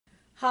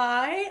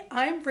Hi,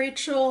 I'm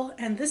Rachel,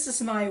 and this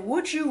is my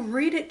Would You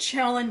Read It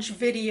Challenge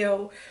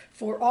video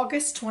for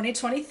August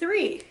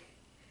 2023.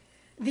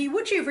 The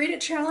Would You Read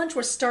It Challenge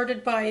was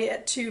started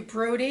by two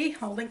Brody.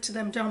 I'll link to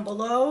them down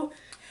below.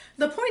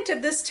 The point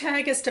of this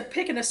tag is to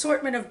pick an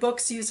assortment of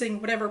books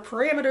using whatever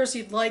parameters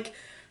you'd like.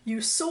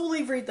 You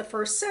solely read the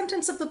first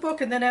sentence of the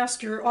book and then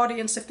ask your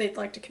audience if they'd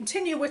like to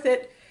continue with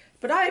it.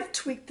 But I've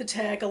tweaked the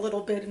tag a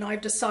little bit and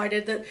I've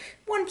decided that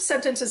one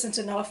sentence isn't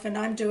enough and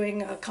I'm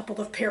doing a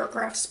couple of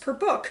paragraphs per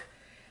book.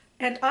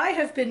 And I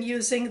have been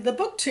using the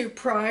BookTube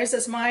prize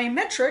as my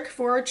metric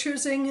for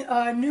choosing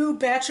a new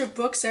batch of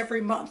books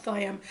every month. I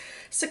am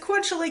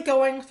sequentially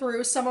going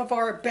through some of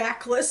our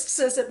backlists,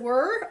 as it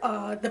were.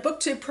 The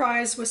BookTube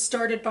prize was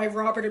started by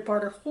Robert and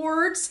Barter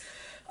Hordes.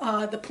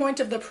 The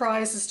point of the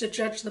prize is to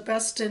judge the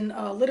best in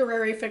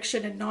literary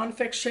fiction and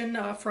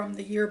nonfiction from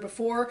the year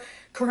before.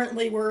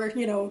 Currently, we're,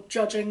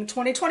 judging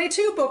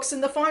 2022 books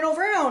in the final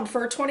round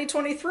for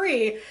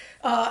 2023.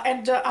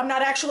 And I'm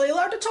not actually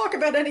allowed to talk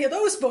about any of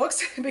those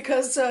books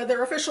because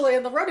they're officially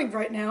in the running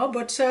right now.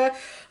 But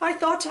I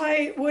thought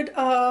I would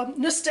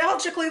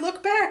nostalgically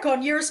look back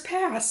on years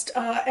past.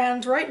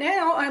 And right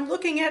now, I'm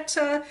looking at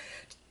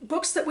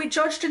books that we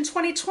judged in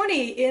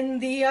 2020 in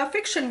the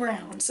fiction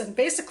rounds. And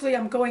basically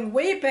I'm going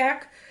way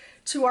back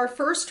to our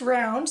first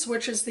rounds,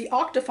 which is the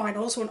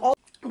Octafinals,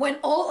 when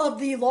all of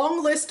the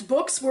long list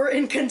books were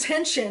in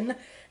contention,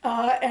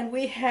 and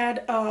we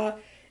had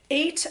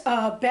 8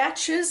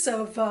 batches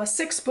of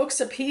 6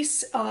 books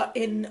apiece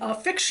in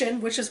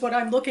fiction, which is what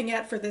I'm looking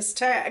at for this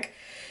tag.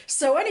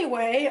 So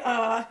anyway,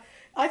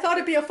 I thought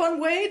it'd be a fun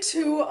way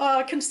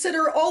to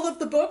consider all of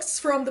the books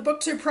from the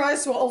BookTube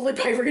prize, well, only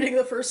by reading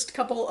the first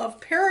couple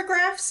of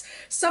paragraphs.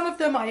 Some of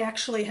them I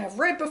actually have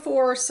read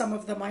before, some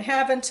of them I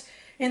haven't.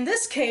 In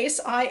this case,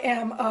 I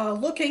am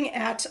looking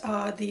at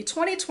the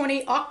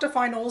 2020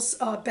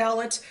 Octafinals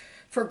ballot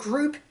for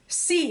Group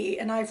C,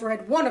 and I've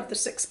read one of the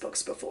 6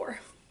 books before.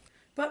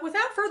 But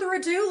without further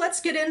ado,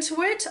 let's get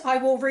into it. I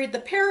will read the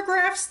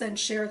paragraphs, then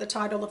share the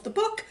title of the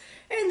book,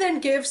 and then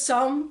give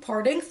some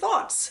parting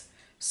thoughts.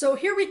 So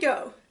here we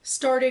go,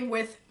 starting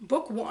with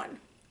Book 1,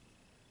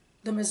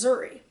 The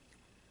Missouri.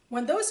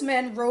 When those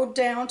men rode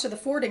down to the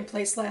fording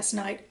place last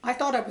night, I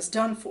thought I was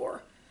done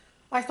for.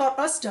 I thought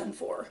us done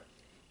for.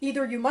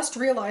 Either you must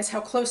realize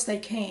how close they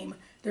came,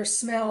 their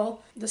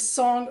smell, the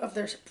song of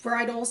their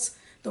bridles,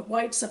 the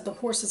whites of the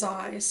horses'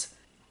 eyes.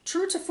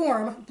 True to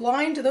form,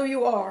 blind though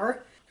you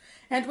are,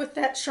 and with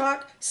that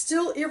shot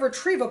still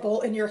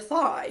irretrievable in your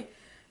thigh,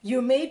 you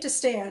made to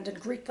stand and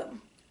greet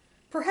them.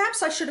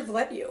 Perhaps I should have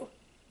let you.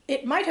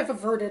 It might have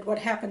averted what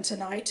happened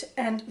tonight,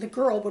 and the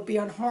girl would be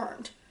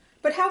unharmed.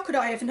 But how could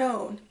I have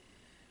known?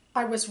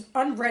 I was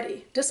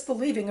unready,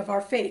 disbelieving of our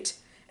fate,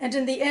 and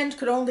in the end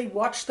could only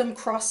watch them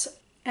cross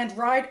and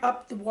ride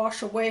up the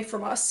wash away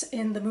from us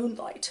in the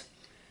moonlight.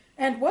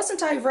 And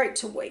wasn't I right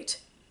to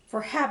wait?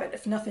 For habit,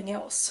 if nothing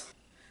else.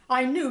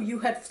 I knew you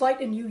had flight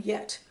in you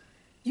yet.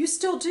 You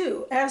still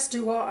do, as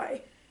do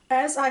I,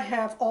 as I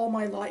have all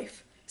my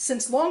life,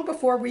 since long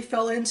before we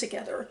fell in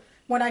together,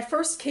 when I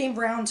first came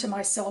round to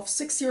myself,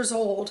 6 years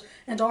old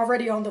and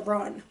already on the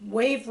run,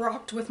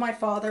 wave-rocked with my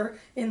father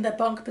in the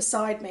bunk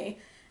beside me,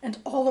 and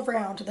all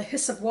around the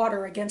hiss of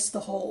water against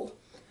the hull.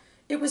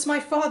 It was my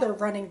father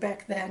running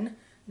back then,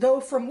 though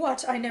from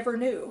what I never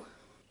knew.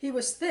 He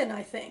was thin,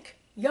 I think,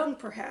 young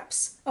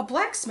perhaps, a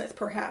blacksmith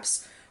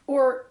perhaps,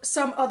 or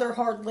some other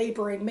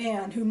hard-laboring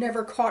man who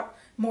never caught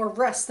more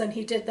rest than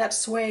he did that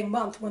swaying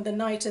month when the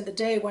night and the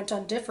day went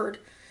undiffered,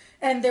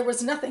 and there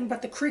was nothing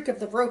but the creak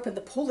of the rope and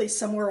the pulley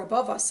somewhere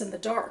above us in the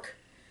dark.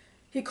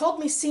 He called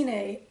me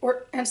Sine,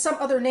 and some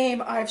other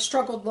name I've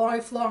struggled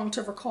lifelong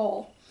to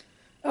recall.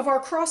 Of our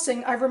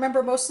crossing, I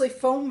remember mostly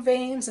foam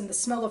veins and the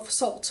smell of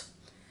salt,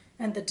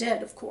 and the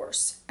dead, of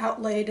course,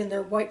 outlaid in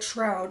their white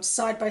shrouds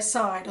side by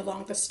side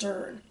along the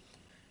stern.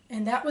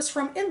 And that was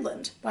from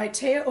Inland by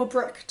Thea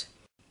Obrecht.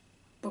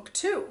 Book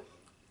 2,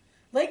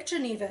 Lake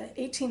Geneva,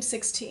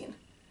 1816.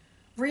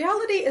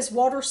 Reality is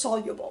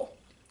water-soluble.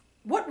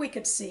 What we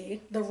could see,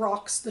 the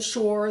rocks, the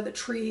shore, the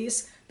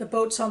trees, the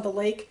boats on the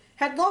lake,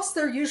 had lost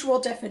their usual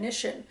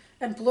definition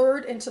and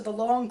blurred into the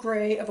long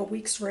gray of a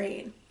week's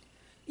rain.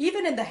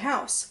 Even in the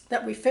house,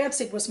 that we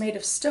fancied was made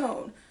of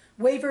stone,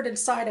 wavered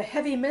inside a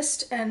heavy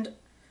mist, and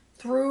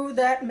through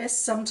that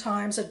mist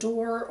sometimes a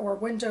door or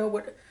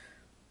window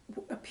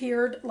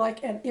appeared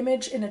like an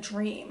image in a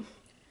dream.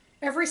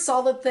 Every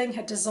solid thing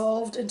had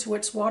dissolved into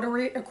its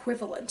watery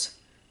equivalent.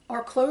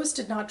 Our clothes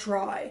did not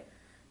dry.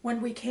 When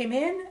we came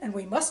in, and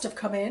we must have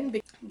come in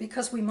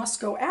because we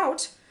must go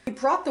out, we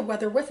brought the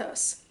weather with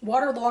us,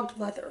 waterlogged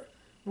leather,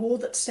 wool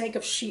that stank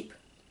of sheep.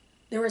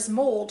 There is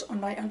mold on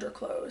my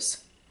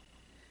underclothes.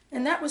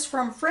 And that was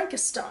from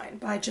Frankenstein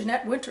by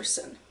Jeanette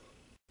Winterson.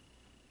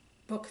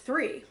 Book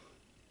 3.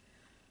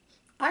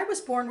 I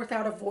was born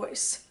without a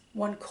voice,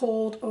 one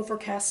cold,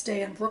 overcast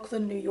day in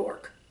Brooklyn, New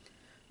York.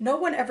 No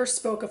one ever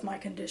spoke of my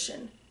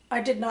condition.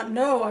 I did not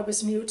know I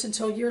was mute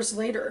until years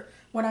later,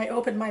 when I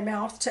opened my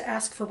mouth to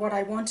ask for what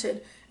I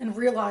wanted and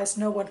realized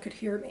no one could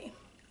hear me.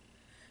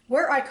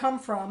 Where I come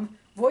from,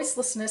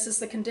 Voicelessness is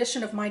the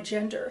condition of my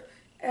gender,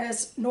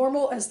 as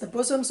normal as the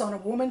bosoms on a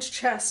woman's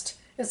chest,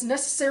 as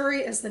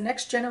necessary as the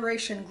next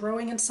generation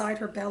growing inside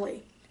her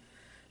belly.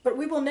 But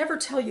we will never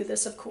tell you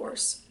this, of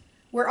course.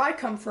 Where I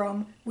come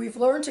from, we've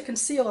learned to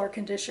conceal our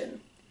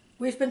condition.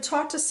 We've been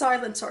taught to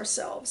silence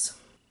ourselves,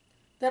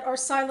 that our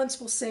silence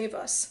will save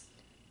us.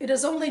 It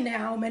is only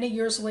now, many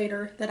years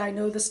later, that I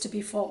know this to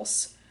be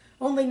false.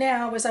 Only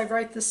now, as I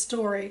write this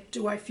story,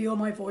 do I feel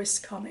my voice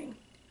coming.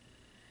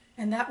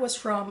 And that was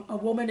from A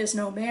Woman Is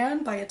No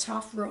Man by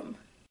Ataf Rum.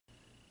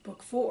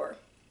 Book 4.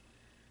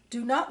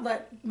 Do not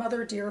let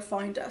Mother Dear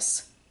find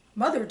us.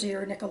 Mother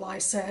Dear, Nikolai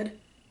said.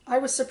 I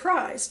was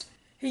surprised.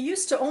 He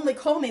used to only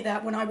call me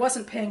that when I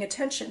wasn't paying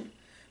attention.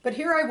 But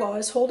here I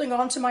was, holding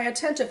on to my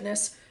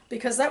attentiveness,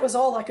 because that was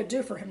all I could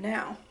do for him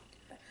now.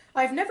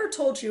 I've never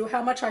told you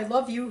how much I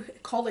love you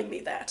calling me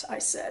that, I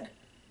said.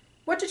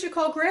 What did you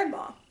call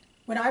Grandma?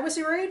 When I was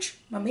your age?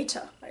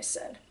 Mamita, I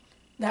said.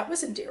 That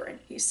was endearing,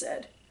 he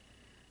said.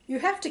 You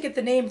have to get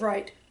the name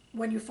right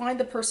when you find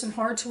the person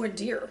hard to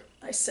endear,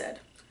 I said.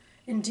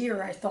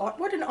 Endear, I thought.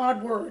 What an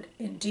odd word.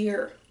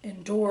 Endear,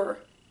 endure,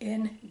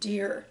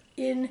 endear,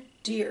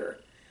 endear.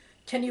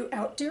 Can you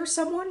outdear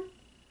someone?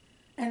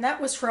 And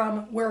that was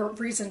from Where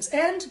Reasons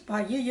End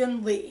by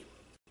Yiyun Li.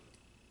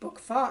 Book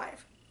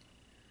 5.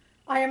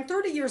 I am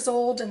 30 years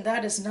old, and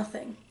that is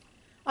nothing.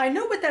 I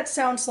know what that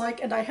sounds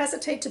like, and I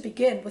hesitate to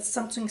begin with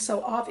something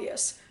so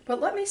obvious, but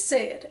let me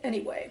say it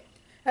anyway,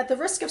 at the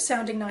risk of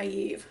sounding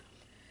naive.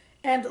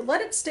 And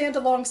let it stand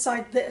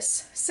alongside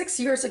this. 6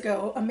 years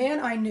ago, a man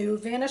I knew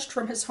vanished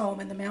from his home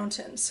in the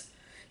mountains.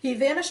 He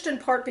vanished in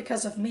part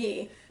because of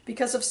me,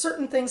 because of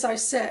certain things I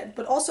said,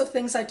 but also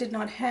things I did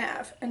not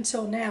have,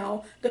 until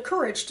now, the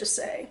courage to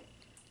say.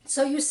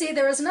 So you see,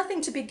 there is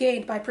nothing to be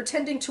gained by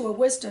pretending to a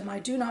wisdom I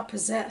do not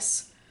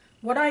possess.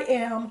 What I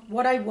am,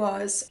 what I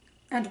was,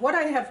 and what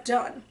I have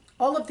done,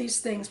 all of these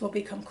things will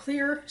become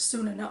clear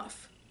soon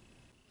enough.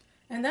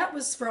 And that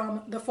was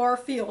from The Far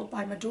Field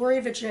by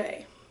Madhuri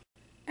Vijay.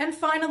 And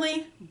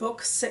finally,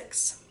 Book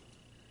 6.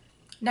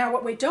 Now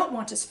what we don't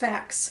want is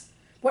facts.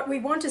 What we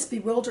want is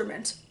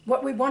bewilderment.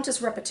 What we want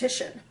is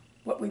repetition.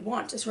 What we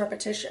want is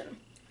repetition.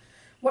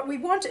 What we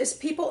want is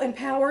people in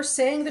power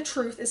saying the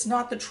truth is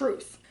not the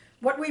truth.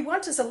 What we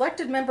want is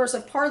elected members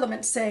of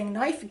parliament saying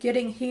knife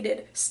getting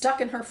heated, stuck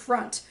in her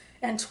front,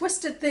 and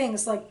twisted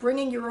things like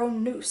bringing your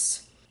own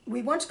noose.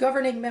 We want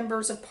governing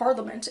members of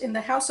parliament in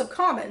the House of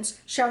Commons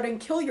shouting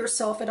kill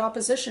yourself at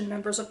opposition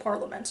members of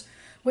parliament.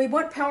 We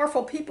want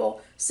powerful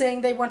people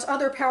saying they want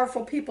other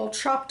powerful people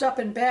chopped up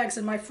in bags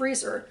in my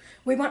freezer.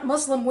 We want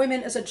Muslim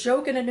women as a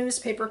joke in a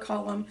newspaper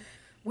column.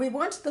 We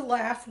want the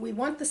laugh, we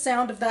want the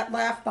sound of that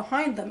laugh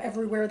behind them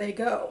everywhere they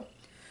go.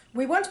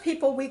 We want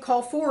people we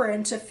call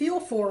foreign to feel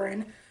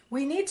foreign.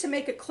 We need to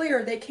make it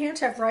clear they can't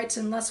have rights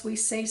unless we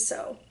say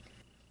so.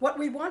 What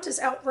we want is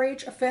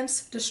outrage,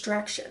 offense,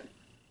 distraction.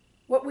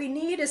 What we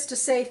need is to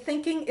say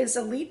thinking is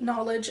elite,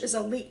 knowledge is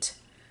elite.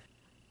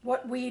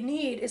 What we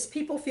need is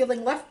people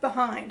feeling left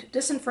behind,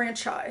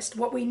 disenfranchised.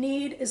 What we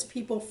need is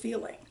people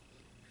feeling.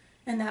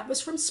 And that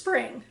was from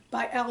Spring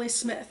by Allie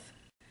Smith.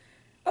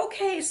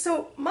 Okay,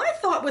 so my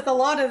thought with a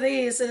lot of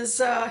these is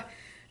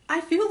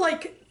I feel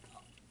like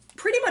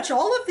pretty much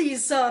all of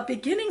these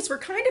beginnings were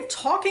kind of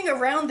talking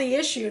around the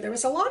issue. There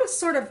was a lot of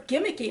sort of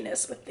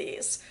gimmickiness with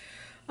these.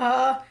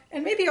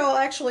 And maybe I'll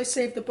actually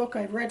save the book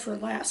I read for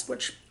last,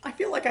 which I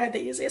feel like I had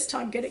the easiest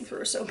time getting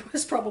through, so it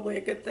was probably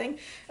a good thing.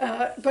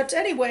 But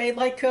anyway,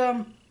 like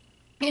in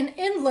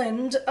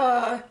Inland,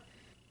 the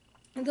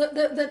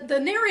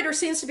narrator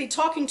seems to be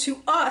talking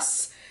to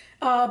us,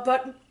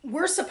 but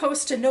we're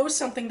supposed to know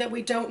something that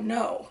we don't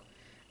know.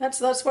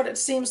 That's what it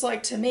seems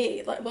like to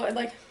me.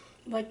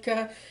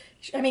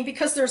 I mean,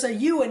 because there's a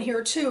you in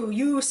here too,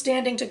 you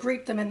standing to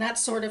greet them and that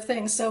sort of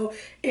thing. So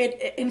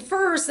it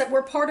infers that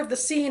we're part of the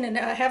scene and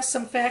have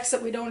some facts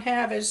that we don't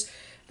have, as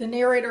the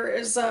narrator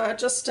is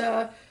just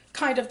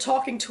kind of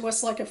talking to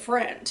us like a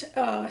friend.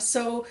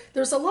 So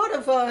there's a lot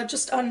of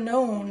just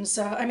unknowns.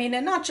 I mean,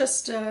 and not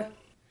just,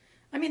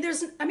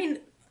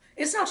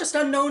 it's not just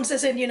unknowns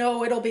as in,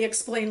 it'll be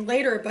explained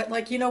later, but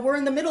like, we're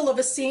in the middle of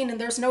a scene and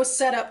there's no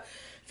setup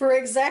for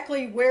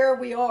exactly where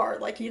we are.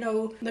 Like,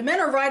 the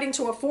men are riding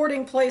to a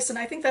fording place, and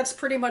I think that's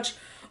pretty much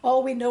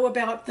all we know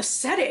about the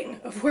setting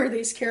of where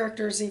these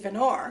characters even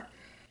are.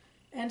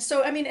 And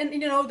so, I mean, and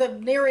the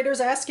narrator's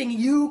asking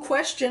you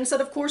questions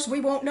that of course we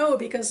won't know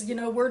because,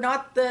 we're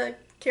not the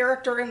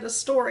character in the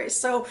story.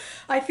 So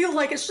I feel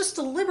like it's just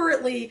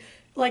deliberately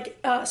like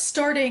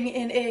starting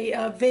in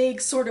a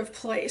vague sort of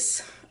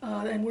place.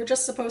 And we're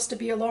just supposed to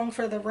be along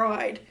for the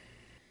ride.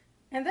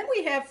 And then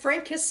we have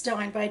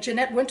Frankenstein by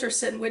Jeanette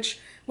Winterson, which,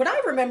 what I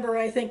remember,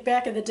 I think,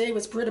 back in the day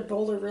was Britta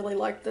Bowler really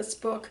liked this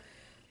book.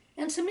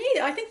 And to me,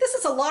 I think this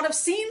is a lot of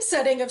scene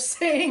setting of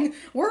saying,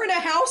 we're in a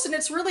house and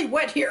it's really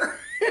wet here.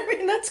 I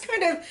mean, that's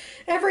kind of,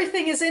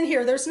 everything is in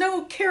here. There's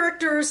no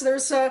characters,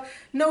 there's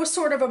no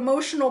sort of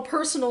emotional,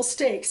 personal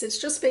stakes. It's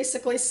just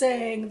basically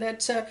saying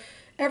that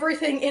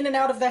everything in and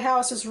out of the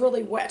house is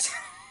really wet.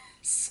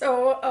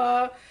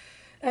 So,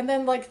 And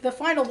then like the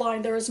final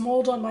line, there is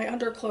mold on my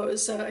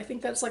underclothes. I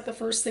think that's like the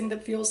first thing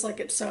that feels like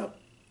it's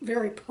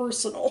very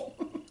personal.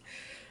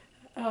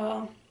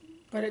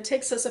 But it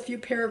takes us a few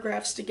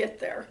paragraphs to get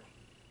there.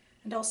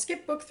 And I'll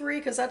skip book 3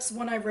 because that's the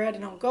one I read,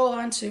 and I'll go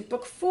on to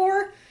book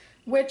 4,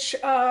 which,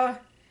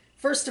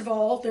 first of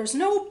all, there's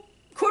no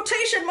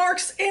quotation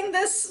marks in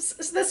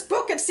this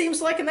book, it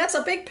seems like, and that's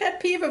a big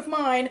pet peeve of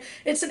mine.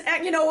 It's an,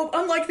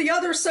 unlike the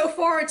others so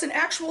far, it's an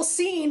actual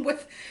scene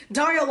with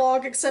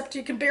dialogue, except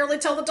you can barely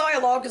tell the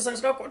dialogue because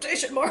there's no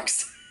quotation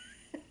marks.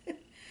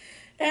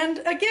 And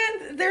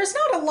again, there's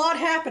not a lot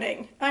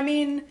happening. I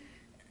mean,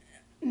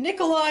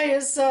 Nikolai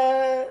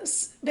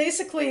is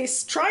basically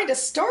trying to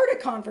start a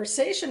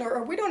conversation,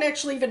 or we don't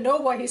actually even know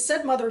why he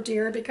said "mother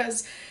dear,"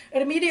 because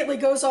it immediately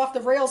goes off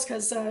the rails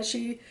because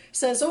she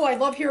says, "Oh, I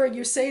love hearing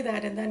you say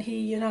that," and then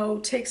he,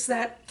 takes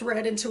that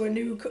thread into a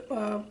new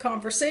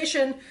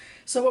conversation.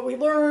 So what we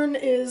learn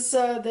is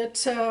that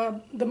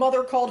the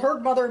mother called her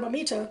mother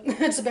Mamita.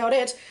 That's about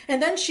it. And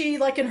then she,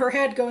 like in her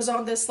head, goes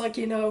on this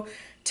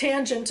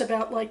tangent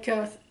about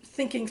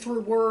thinking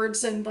through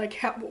words and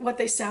what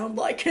they sound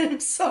like,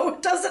 and so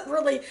it doesn't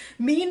really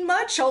mean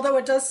much, although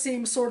it does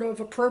seem sort of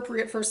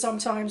appropriate for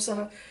sometimes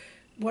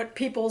what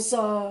people's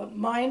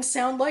minds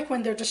sound like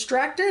when they're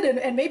distracted,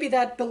 and maybe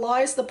that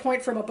belies the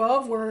point from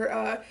above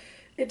where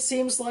it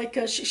seems like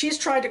she's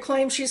trying to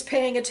claim she's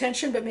paying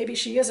attention, but maybe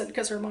she isn't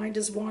because her mind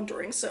is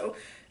wandering, so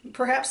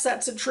perhaps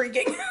that's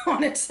intriguing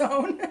on its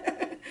own.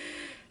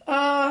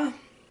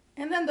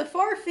 And then the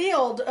far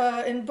field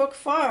in book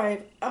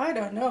 5, I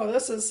don't know,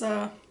 this is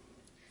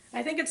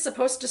I think it's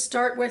supposed to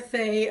start with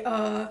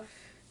a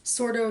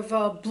sort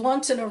of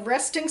blunt and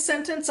arresting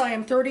sentence. I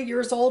am 30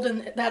 years old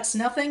and that's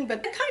nothing.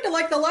 But kind of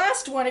like the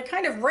last one, it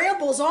kind of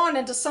rambles on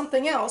into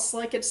something else.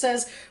 Like it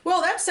says, well,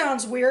 that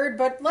sounds weird,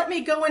 but let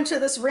me go into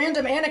this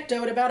random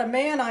anecdote about a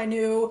man I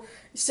knew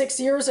 6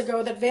 years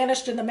ago that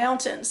vanished in the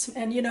mountains.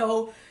 And,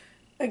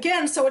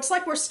 again, so it's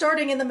like we're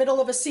starting in the middle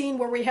of a scene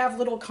where we have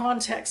little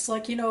context.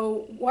 Like,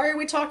 why are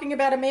we talking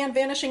about a man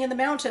vanishing in the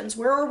mountains?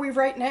 Where are we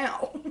right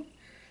now?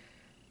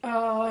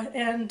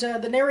 And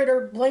the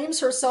narrator blames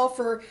herself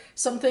for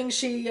something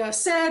she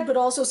said, but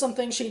also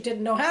something she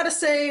didn't know how to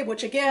say,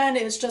 which again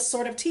is just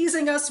sort of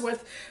teasing us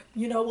with,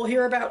 we'll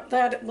hear about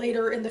that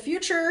later in the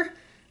future.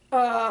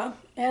 And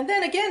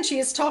then again, she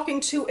is talking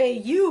to a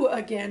you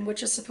again,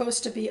 which is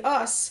supposed to be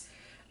us.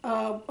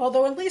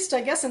 Although at least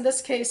I guess in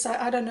this case,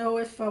 I don't know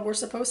if we're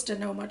supposed to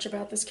know much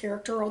about this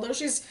character, although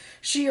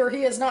she or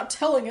he is not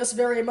telling us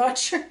very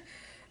much.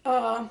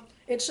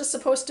 It's just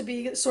supposed to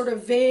be sort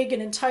of vague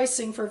and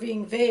enticing for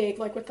being vague,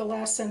 like with the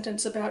last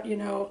sentence about,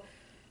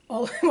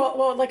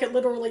 well, like it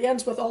literally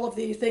ends with all of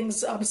the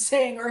things I'm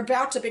saying are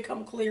about to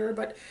become clear,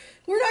 but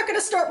we're not going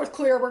to start with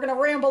clear. We're going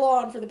to ramble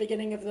on for the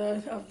beginning of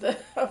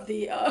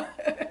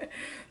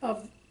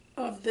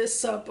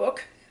this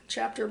book,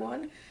 chapter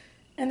 1.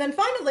 And then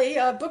finally,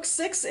 book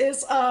 6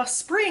 is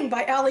Spring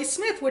by Ali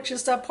Smith, which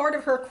is part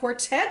of her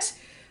quartet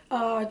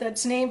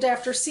that's named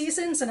after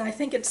seasons, and I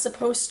think it's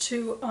supposed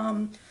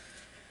to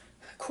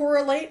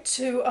correlate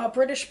to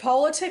British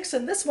politics,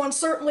 and this one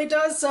certainly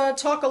does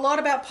talk a lot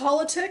about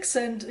politics,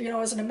 and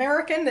as an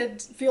American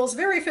it feels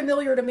very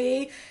familiar to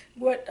me.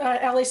 What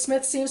Ali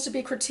Smith seems to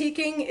be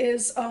critiquing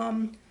is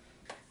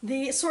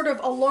the sort of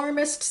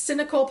alarmist,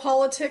 cynical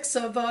politics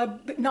of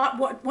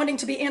not wanting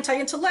to be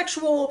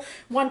anti-intellectual,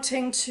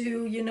 wanting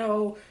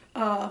to,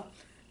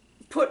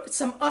 put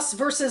some us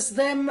versus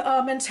them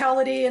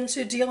mentality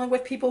into dealing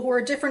with people who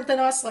are different than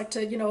us, like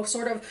to,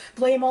 sort of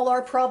blame all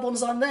our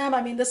problems on them.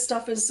 I mean, this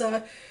stuff is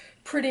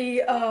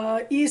pretty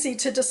easy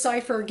to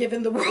decipher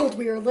given the world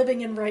we are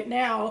living in right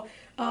now.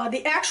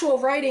 The actual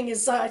writing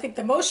is, I think,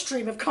 the most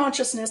stream of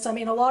consciousness. I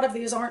mean, a lot of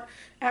these aren't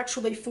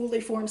actually fully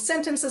formed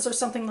sentences or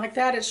something like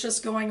that. It's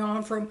just going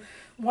on from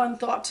one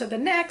thought to the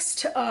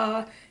next.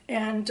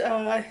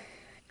 Again,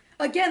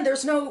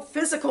 there's no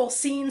physical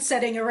scene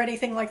setting or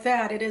anything like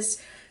that. It is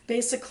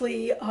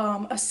basically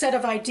a set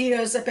of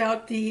ideas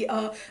about the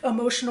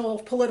emotional,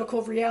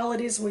 political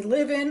realities we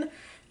live in.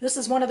 This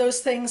is one of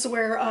those things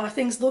where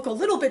things look a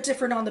little bit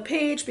different on the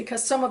page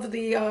because some of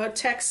the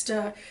text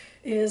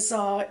is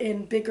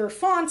in bigger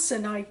fonts,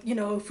 and I,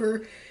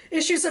 for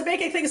issues of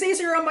making things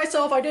easier on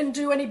myself, I didn't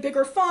do any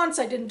bigger fonts,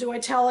 I didn't do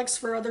italics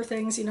for other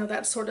things,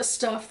 that sort of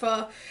stuff.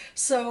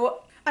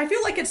 So I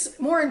feel like it's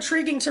more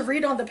intriguing to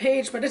read on the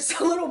page, but it's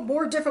a little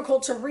more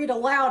difficult to read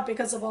aloud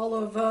because of all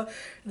of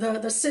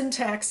the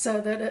syntax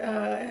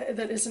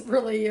that isn't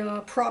really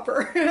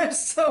proper.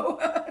 So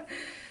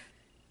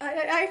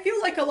I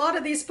feel like a lot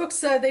of these books,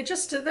 they're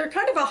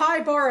kind of a high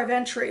bar of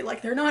entry.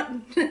 Like they're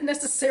not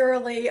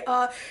necessarily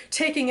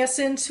taking us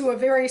into a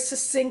very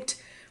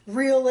succinct,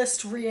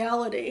 realist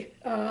reality.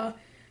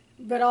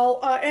 But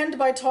I'll end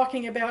by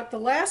talking about the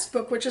last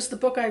book, which is the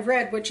book I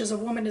read, which is A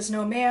Woman Is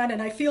No Man.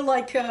 And I feel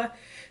like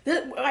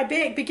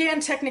I began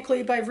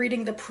technically by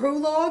reading the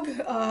prologue,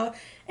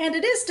 and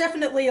it is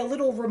definitely a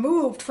little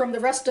removed from the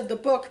rest of the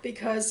book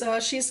because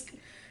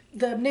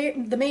the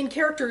main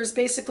character is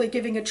basically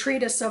giving a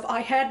treatise of I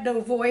had no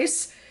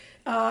voice,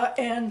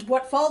 And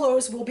what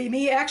follows will be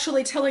me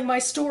actually telling my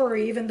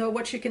story, even though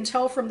what you can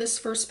tell from this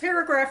first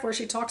paragraph where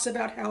she talks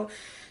about how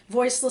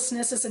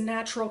voicelessness is a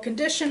natural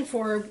condition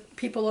for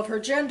people of her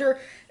gender,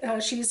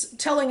 she's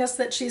telling us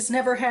that she's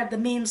never had the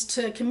means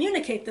to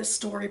communicate this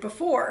story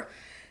before.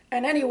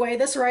 And anyway,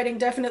 this writing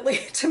definitely,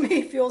 to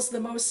me, feels the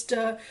most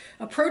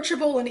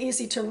approachable and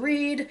easy to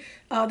read.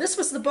 This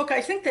was the book,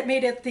 I think, that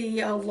made it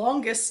the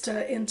longest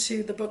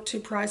into the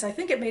BookTube Prize. I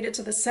think it made it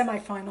to the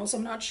semifinals.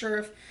 I'm not sure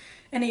if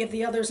any of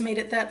the others made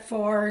it that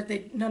far.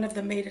 None of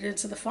them made it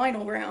into the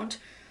final round.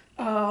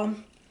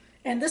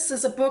 And this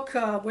is a book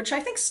which I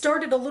think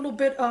started a little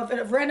bit of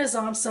a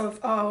renaissance of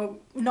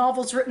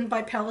novels written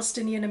by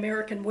Palestinian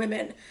American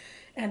women.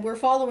 And we're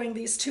following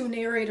these two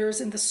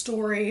narrators in the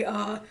story,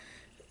 a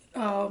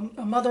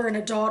mother and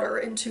a daughter,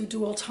 into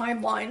dual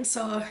timelines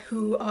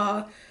who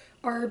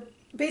are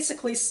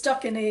basically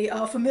stuck in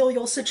a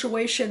familial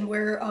situation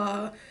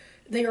where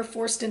they are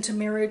forced into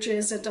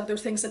marriages and other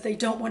things that they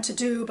don't want to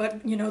do,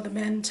 but, you know, the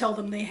men tell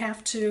them they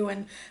have to.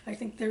 And I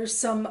think there's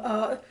some,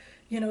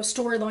 you know,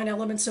 storyline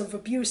elements of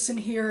abuse in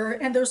here.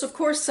 And there's, of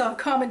course,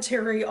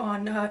 commentary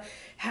on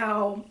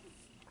how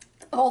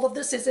all of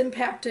this is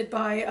impacted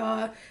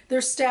by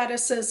their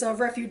status as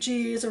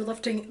refugees or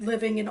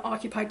living in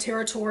occupied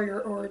territory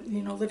or,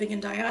 you know, living in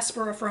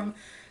diaspora from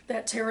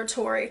that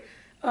territory.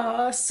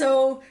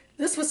 So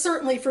this was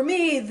certainly, for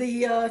me,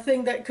 the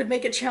thing that could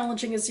make it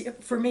challenging is,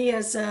 for me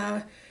as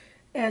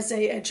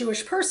a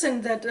Jewish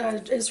person,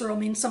 that Israel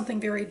means something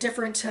very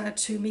different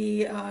to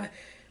me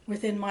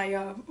within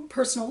my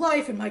personal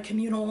life and my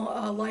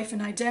communal life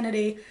and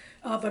identity.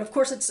 But of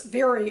course, it's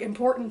very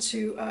important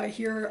to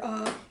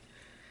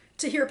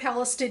hear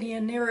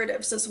Palestinian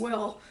narratives as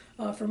well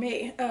for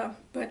me.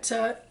 But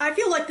I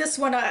feel like this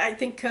one, I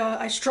think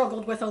I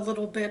struggled with a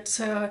little bit.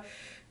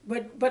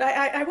 But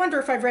I wonder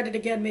if I read it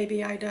again,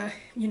 maybe I'd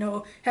you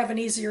know, have an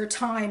easier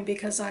time,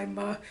 because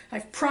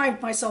I've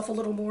primed myself a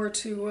little more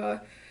to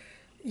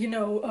you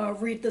know,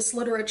 read this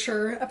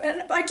literature.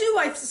 And I do,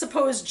 I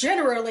suppose,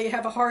 generally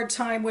have a hard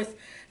time with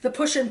the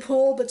push and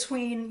pull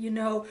between, you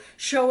know,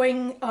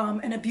 showing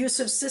an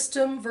abusive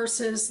system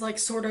versus, like,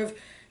 sort of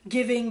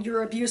giving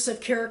your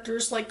abusive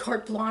characters, like,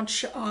 carte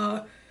blanche,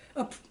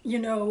 you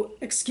know,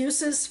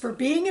 excuses for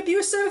being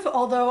abusive,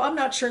 although I'm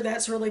not sure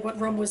that's really what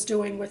Rum was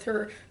doing with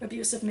her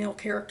abusive male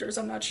characters.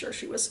 I'm not sure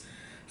she was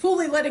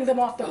fully letting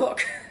them off the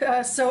hook.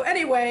 So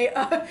anyway,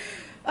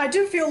 I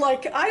do feel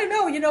like, I don't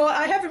know, you know,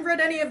 I haven't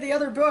read any of the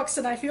other books,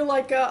 and I feel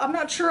like I'm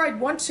not sure I'd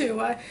want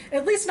to,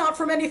 at least not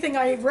from anything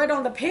I read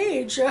on the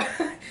page.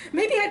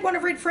 Maybe I'd want to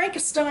read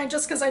Frankenstein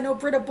just because I know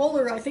Britta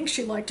Buller, I think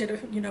she liked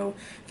it, you know,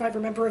 if I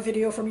remember a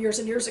video from years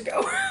and years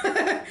ago.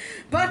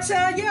 But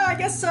yeah, I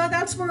guess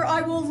that's where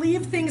I will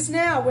leave things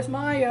now with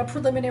my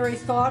preliminary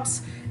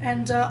thoughts,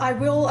 and I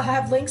will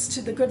have links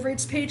to the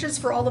Goodreads pages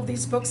for all of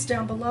these books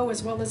down below,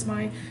 as well as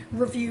my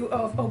review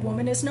of A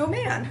Woman Is No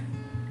Man.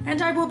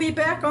 And I will be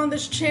back on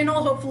this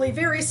channel hopefully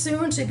very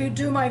soon to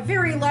do my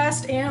very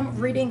last Am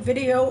reading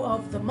video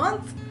of the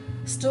month.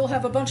 Still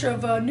have a bunch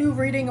of new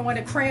reading I want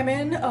to cram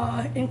in,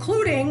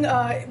 including,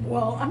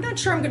 well, I'm not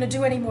sure I'm going to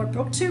do any more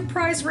BookTube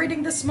Prize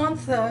reading this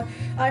month.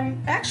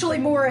 I'm actually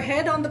more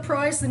ahead on the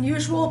prize than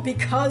usual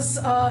because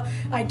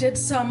I did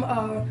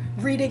some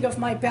reading of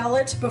my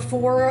ballot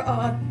before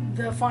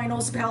the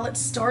finals ballot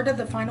started,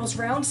 the finals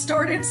round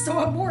started, so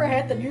I'm more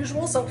ahead than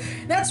usual, so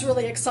that's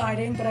really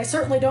exciting. But I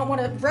certainly don't want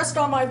to rest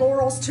on my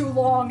laurels too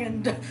long,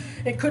 and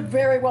it could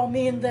very well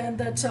mean then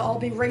that I'll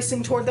be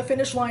racing toward the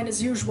finish line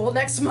as usual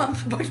next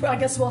month, but I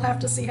guess we'll have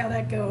to see how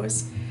that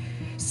goes.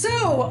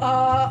 So,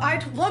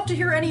 I'd love to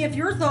hear any of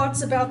your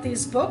thoughts about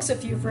these books,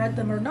 if you've read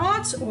them or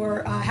not,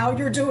 or how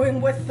you're doing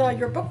with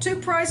your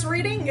BookTube Prize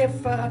reading, if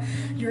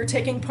you're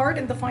taking part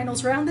in the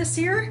finals round this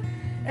year.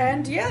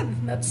 And yeah,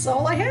 that's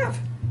all I have.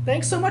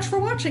 Thanks so much for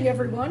watching,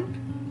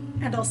 everyone,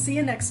 and I'll see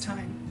you next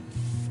time.